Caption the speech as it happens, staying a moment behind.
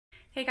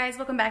Hey guys,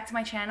 welcome back to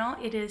my channel.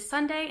 It is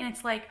Sunday and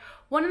it's like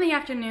 1 in the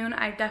afternoon.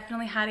 I've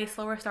definitely had a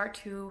slower start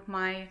to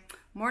my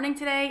morning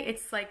today.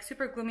 It's like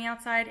super gloomy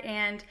outside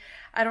and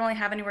I don't really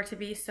have anywhere to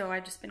be, so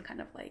I've just been kind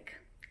of like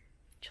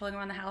chilling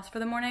around the house for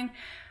the morning.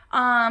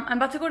 I'm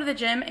about to go to the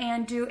gym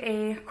and do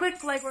a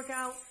quick leg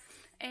workout,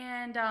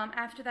 and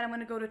after that I'm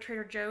gonna go to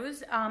Trader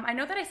Joe's. I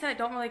know that I said I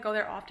don't really go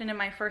there often in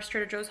my first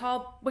Trader Joe's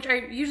haul, which I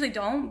usually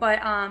don't, but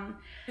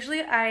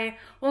usually I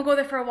won't go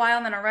there for a while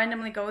and then I'll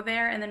randomly go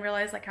there and then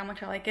realize like how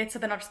much I like it, so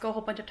then I'll just go a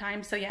whole bunch of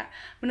times. So yeah,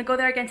 I'm gonna go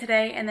there again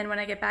today, and then when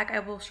I get back I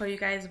will show you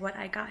guys what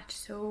I got.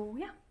 So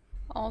yeah.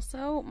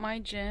 Also, my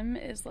gym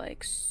is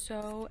like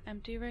so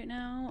empty right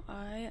now.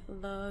 I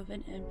love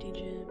an empty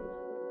gym.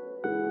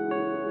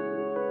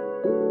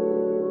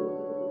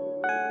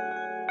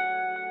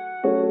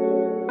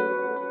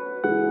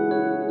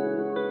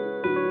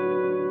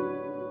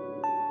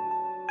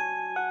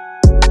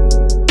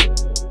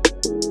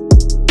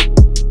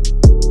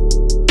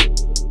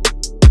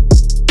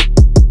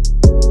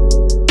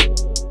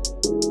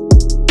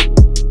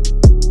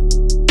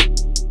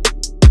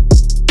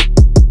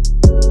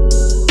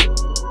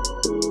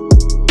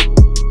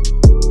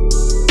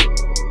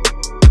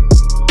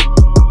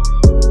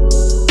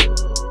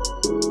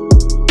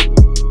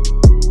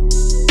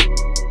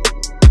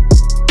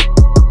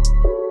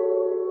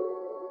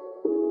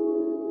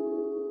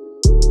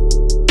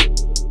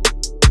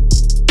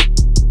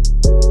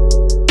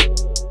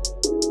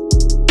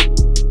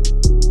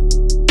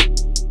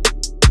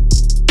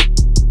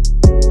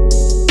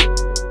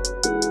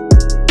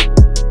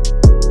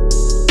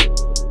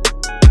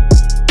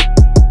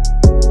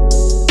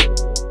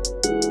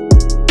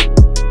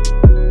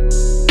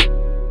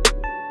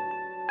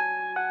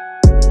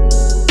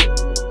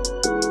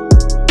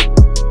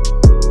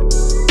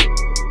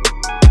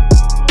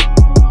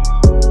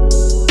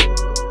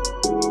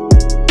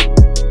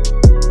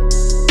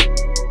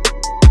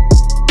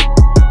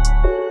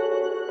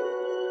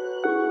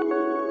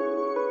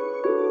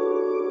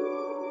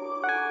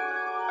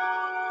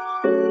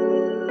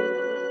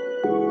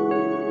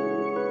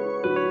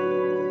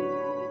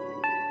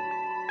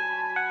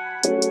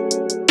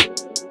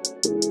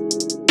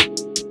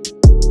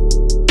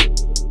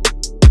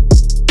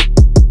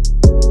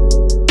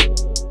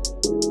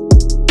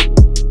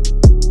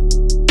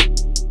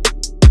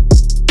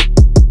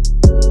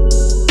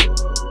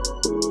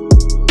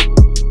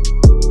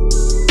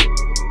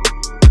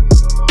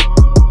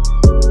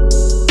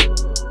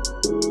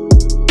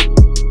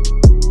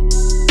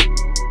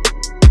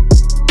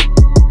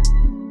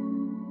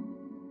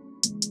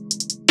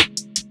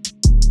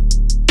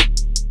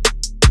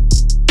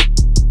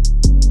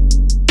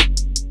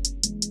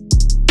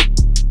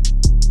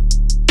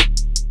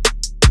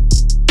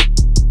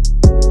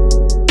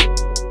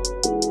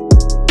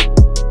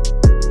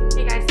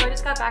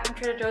 Back from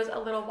Trader Joe's a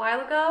little while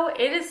ago.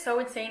 It is so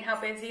insane how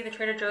busy the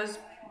Trader Joe's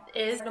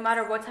is. No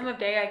matter what time of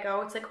day I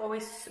go, it's like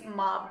always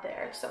mobbed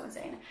there. It's so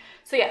insane.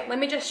 So yeah, let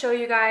me just show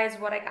you guys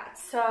what I got.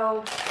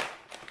 So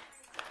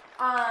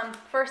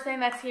first thing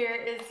that's here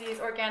is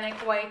these organic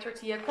white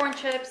tortilla corn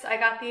chips. I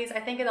got these I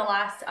think in the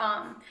last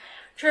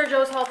Trader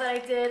Joe's haul that I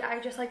did. I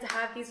just like to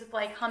have these with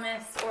like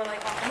hummus or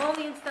like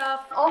guacamole and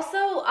stuff. Also,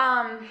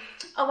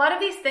 a lot of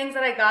these things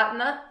that I got,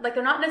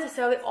 they're not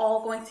necessarily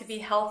all going to be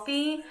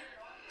healthy.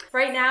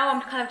 Right now,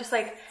 I'm kind of just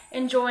like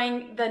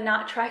enjoying the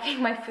not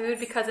tracking my food,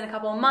 because in a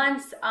couple of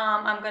months,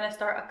 I'm gonna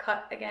start a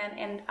cut again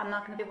and I'm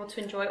not gonna be able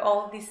to enjoy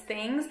all of these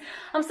things.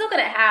 I'm still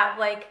gonna have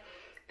like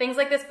things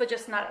like this, but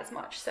just not as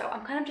much. So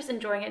I'm kind of just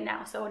enjoying it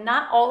now. So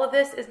not all of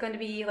this is going to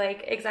be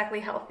like exactly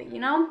healthy, you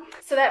know?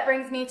 So that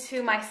brings me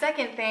to my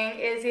second thing,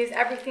 is these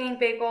everything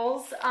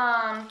bagels.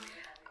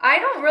 I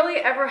don't really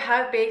ever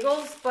have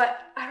bagels, but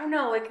I don't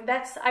know, like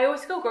I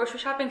always go grocery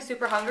shopping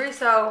super hungry,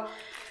 so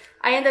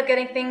I end up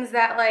getting things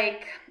that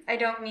like I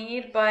don't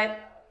need, but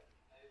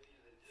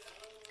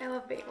I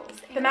love bagels.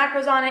 The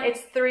macros on it,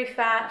 it's 3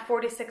 fat,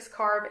 46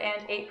 carb,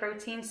 and 8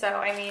 protein. So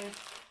I mean,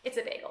 it's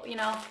a bagel, you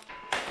know?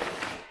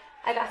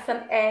 I got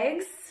some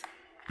eggs.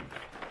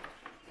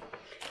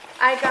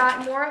 I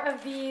got more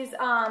of these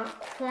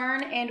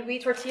corn and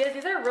wheat tortillas.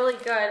 These are really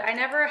good. I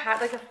never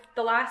had, like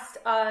the last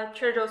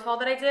Trader Joe's haul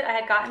that I did, I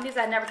had gotten these.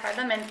 I had never tried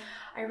them and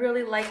I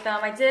really like them.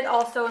 I did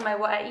also in my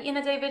what I eat in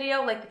a day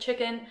video, like the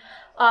chicken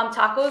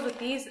tacos with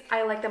these.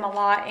 I like them a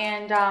lot,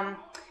 and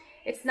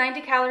it's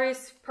 90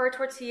 calories per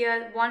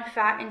tortilla, 1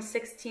 fat and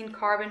 16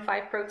 carb and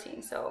 5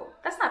 protein, so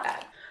that's not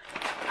bad.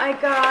 I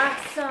got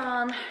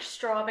some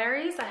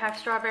strawberries. I have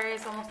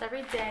strawberries almost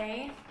every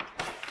day.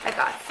 I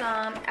got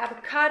some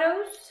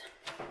avocados.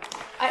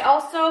 I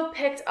also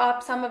picked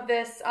up some of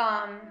this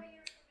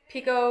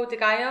pico de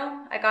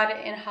gallo. I got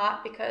it in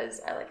hot because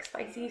I like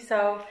spicy,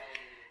 so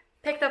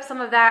picked up some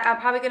of that. I'm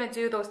probably gonna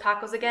do those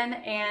tacos again,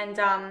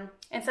 and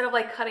instead of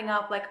like cutting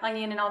up like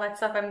onion and all that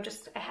stuff,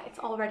 it's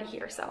already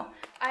here. So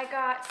I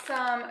got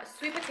some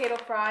sweet potato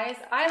fries.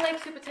 I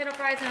like sweet potato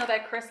fries. I know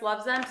that Chris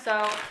loves them,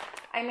 so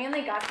I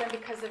mainly got them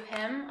because of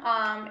him.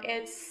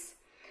 It's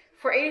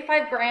for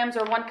 85 grams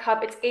or 1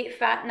 cup, it's 8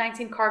 fat,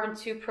 19 carb, and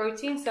 2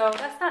 protein, so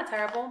that's not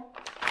terrible.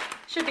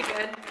 Should be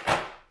good.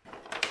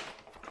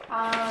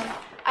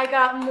 I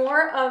got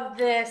more of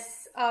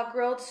this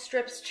grilled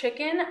strips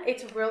chicken.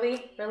 It's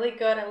really, really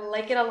good. I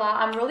like it a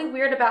lot. I'm really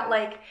weird about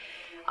like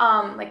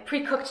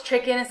pre-cooked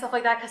chicken and stuff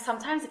like that because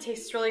sometimes it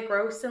tastes really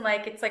gross and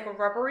like it's like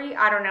rubbery.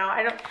 I don't know.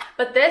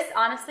 But this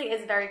honestly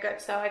is very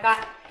good. So I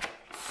got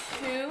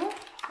 2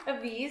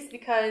 of these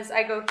because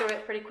I go through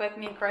it pretty quick,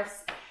 me and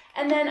Chris.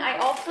 And then I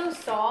also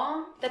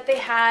saw that they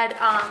had,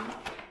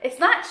 it's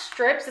not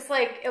strips. It's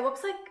like, it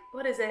looks like,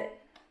 what is it?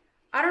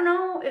 I don't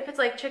know if it's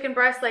like chicken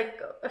breast,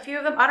 like a few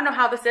of them. I don't know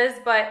how this is,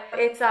 but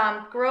it's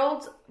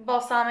grilled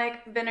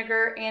balsamic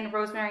vinegar and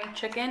rosemary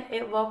chicken.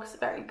 It looks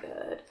very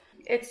good.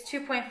 It's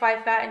 2.5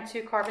 fat and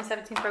 2 carb and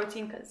 17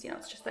 protein because, you know,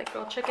 it's just like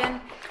grilled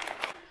chicken.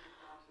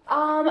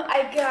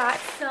 I got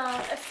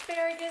some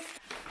asparagus.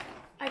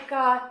 I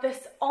got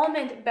this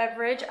almond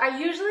beverage. I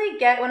usually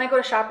get, when I go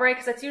to ShopRite,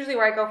 because that's usually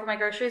where I go for my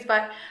groceries,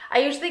 but I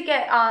usually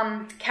get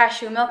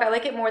cashew milk. I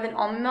like it more than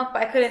almond milk,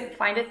 but I couldn't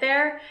find it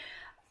there.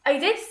 I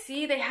did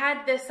see they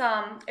had this,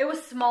 it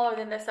was smaller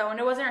than this though, and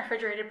it wasn't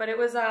refrigerated, but it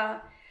was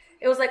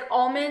like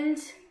almond,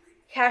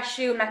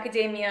 cashew,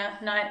 macadamia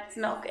nut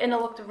milk, and it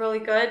looked really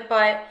good,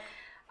 but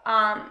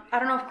I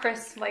don't know if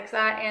Chris likes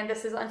that, and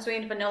this is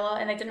unsweetened vanilla,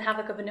 and they didn't have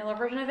like a vanilla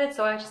version of it,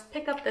 so I just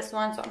picked up this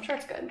one, so I'm sure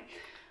it's good.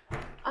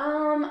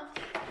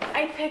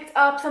 I picked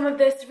up some of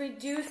this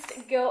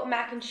reduced guilt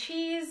mac and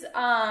cheese.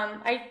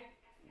 I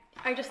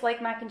just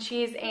like mac and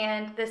cheese,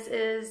 and this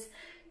is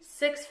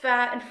 6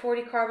 fat and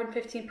 40 carb and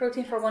 15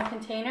 protein for 1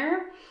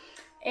 container.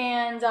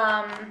 And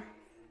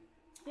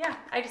yeah,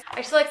 I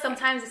just feel like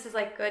sometimes this is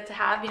like good to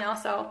have, you know,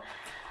 so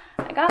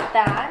I got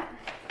that.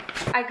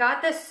 I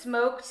got this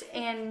smoked,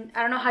 and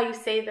I don't know how you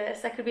say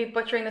this, I could be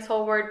butchering this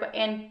whole word, but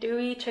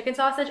andouille chicken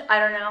sausage, I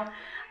don't know.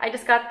 I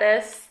just got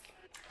this.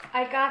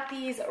 I got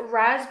these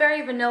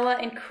raspberry, vanilla,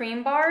 and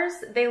cream bars.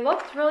 They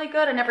looked really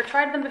good. I never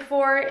tried them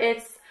before.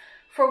 It's,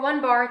 for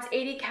 1 bar, it's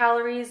 80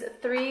 calories,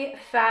 3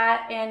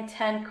 fat, and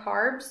 10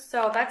 carbs.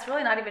 So that's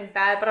really not even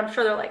bad, but I'm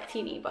sure they're like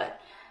teeny,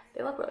 but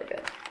they look really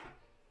good.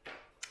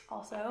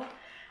 Also,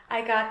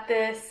 I got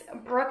this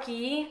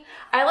brookie.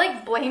 I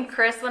like blame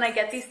Chris when I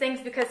get these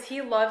things because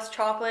he loves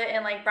chocolate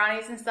and like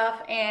brownies and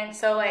stuff. And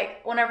so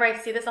like whenever I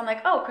see this, I'm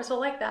like, oh, Chris will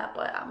like that.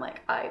 But I'm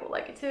like, I will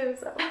like it too.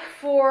 So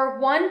for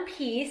 1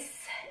 piece,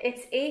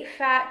 it's 8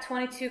 fat,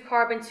 22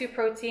 carb, and 2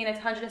 protein. It's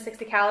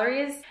 160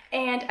 calories.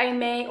 And I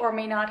may or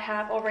may not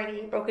have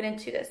already broken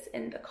into this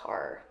in the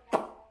car.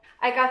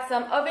 I got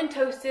some oven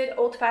toasted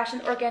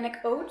old-fashioned organic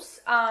oats.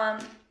 I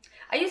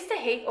used to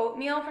hate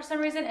oatmeal for some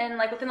reason. And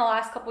like within the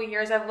last couple of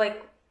years, I've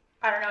like,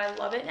 I don't know, I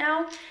love it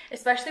now,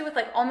 especially with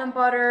like almond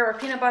butter or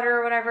peanut butter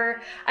or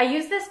whatever. I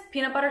use this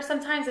peanut butter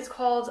sometimes. It's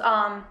called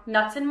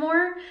Nuts and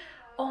More.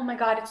 Oh my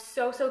God, it's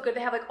so, so good.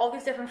 They have like all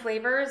these different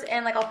flavors,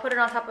 and like I'll put it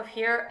on top of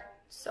here.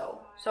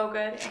 So, so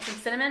good. And some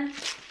cinnamon.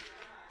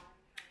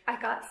 I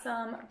got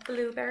some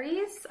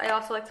blueberries. I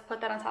also like to put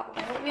that on top of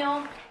my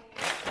oatmeal.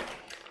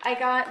 I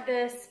got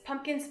this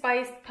pumpkin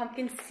spice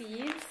pumpkin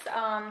seeds.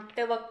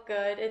 They look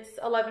good. It's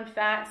 11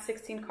 fat,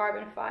 16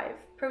 carb, and 5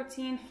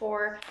 protein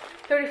for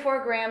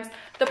 34 grams.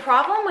 The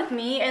problem with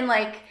me and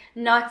like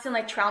nuts and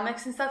like trail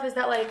mix and stuff is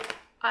that like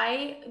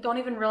I don't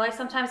even realize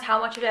sometimes how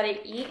much of that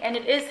I eat, and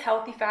it is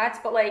healthy fats,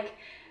 but like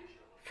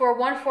for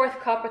 1/4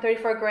 cup or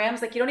 34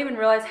 grams, like you don't even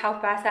realize how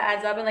fast that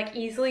adds up, and like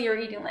easily you're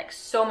eating like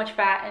so much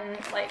fat, and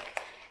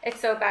like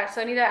it's so bad.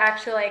 So I need to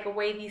actually like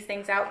weigh these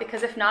things out,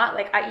 because if not,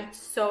 like I eat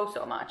so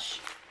much.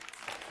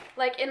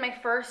 Like in my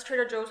first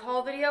Trader Joe's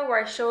haul video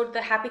where I showed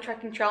the Happy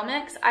Trekking trail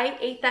mix, I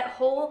ate that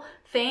whole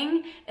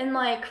thing in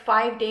like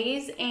 5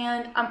 days,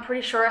 and I'm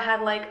pretty sure it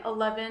had like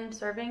 11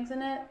 servings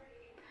in it.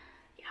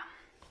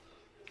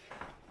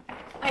 Yeah.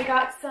 I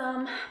got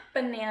some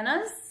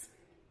bananas,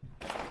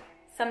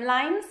 some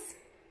limes.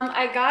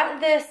 I got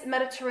this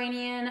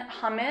Mediterranean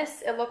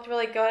hummus. It looked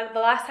really good. The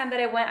last time that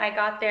I went, I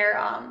got their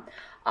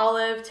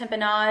olive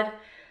timpanade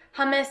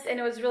hummus, and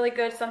it was really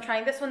good, so I'm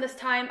trying this one this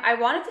time. I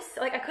wanted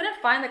to, like, I couldn't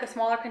find like a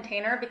smaller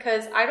container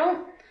because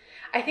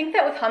I think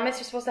that with hummus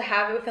you're supposed to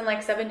have it within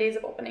like 7 days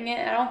of opening it,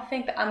 and I don't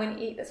think that I'm gonna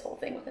eat this whole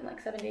thing within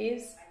like 7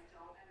 days.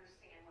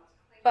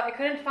 But I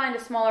couldn't find a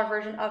smaller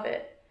version of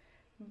it.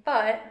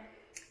 But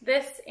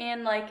this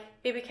and like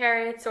baby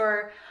carrots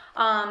or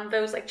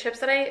those like chips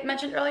that I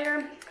mentioned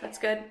earlier, that's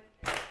good.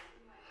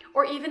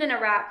 Or even in a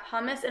wrap.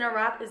 Hummus in a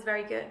wrap is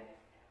very good.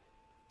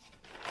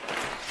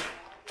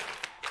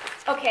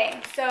 Okay,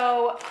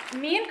 so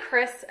me and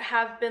Chris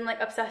have been like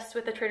obsessed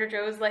with the Trader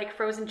Joe's like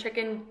frozen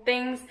chicken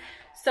things.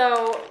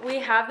 So we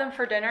have them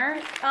for dinner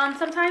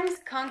sometimes.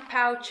 Kung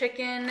Pao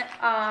chicken.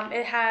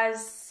 It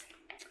has,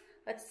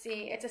 let's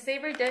see, it's a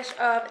savory dish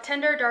of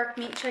tender dark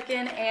meat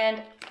chicken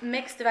and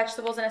mixed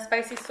vegetables and a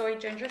spicy soy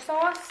ginger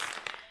sauce.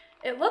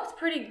 It looks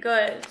pretty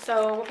good,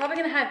 so we're probably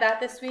gonna have that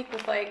this week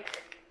with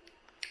like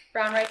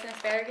brown rice and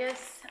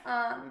asparagus.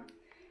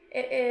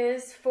 It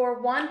is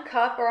for 1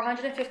 cup or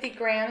 150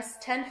 grams,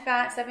 10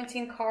 fat,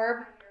 17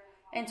 carb,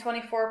 and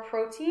 24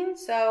 protein,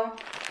 so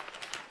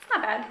it's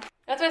not bad.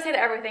 That's what I say to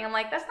everything. I'm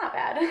like, that's not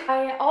bad.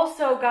 I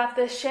also got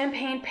this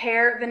champagne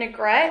pear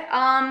vinaigrette.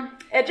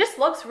 It just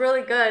looks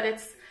really good.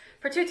 It's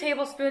for 2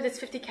 tablespoons, it's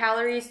 50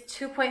 calories,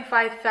 2.5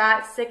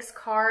 fat, 6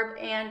 carb,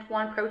 and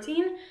 1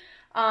 protein.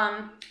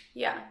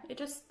 Yeah,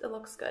 it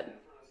looks good.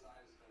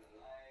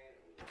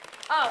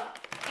 Oh,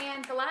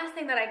 and the last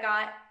thing that I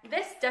got,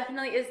 this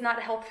definitely is not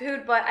a health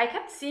food, but I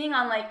kept seeing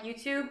on like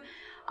YouTube,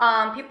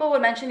 people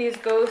would mention these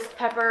ghost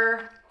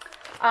pepper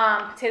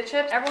potato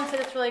chips. Everyone said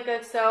it's really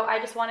good, so I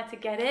just wanted to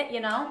get it, you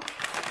know.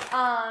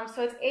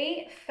 So it's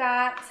 8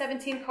 fat,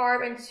 17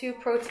 carb, and 2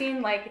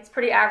 protein. Like, it's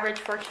pretty average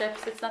for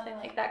chips. It's nothing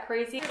like that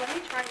crazy. Let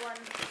me try one.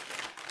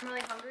 I'm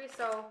really hungry,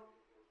 so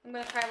I'm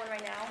gonna try one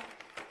right now.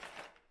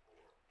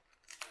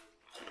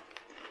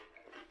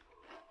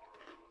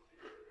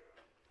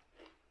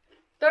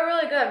 They're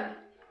really good.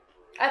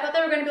 I thought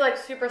they were gonna be like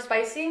super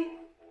spicy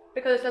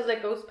because it says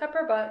like ghost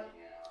pepper, but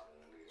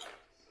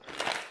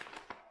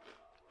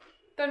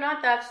they're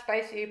not that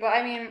spicy. But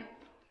I mean,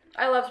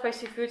 I love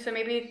spicy food, so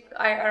maybe,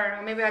 I don't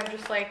know, maybe I'm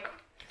just like,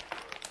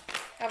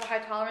 have a high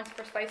tolerance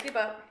for spicy,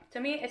 but to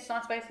me, it's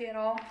not spicy at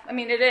all. I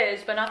mean, it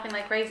is, but nothing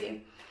like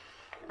crazy.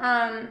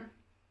 They're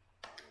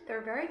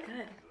very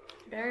good.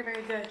 Very,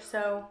 very good,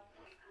 so.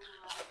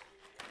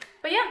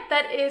 But yeah,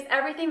 that is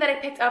everything that I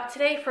picked up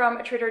today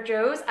from Trader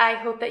Joe's. I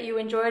hope that you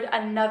enjoyed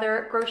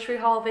another grocery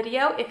haul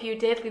video. If you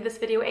did, leave this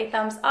video a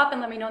thumbs up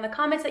and let me know in the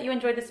comments that you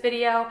enjoyed this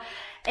video.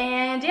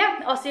 And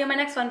yeah, I'll see you in my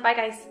next one. Bye,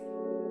 guys.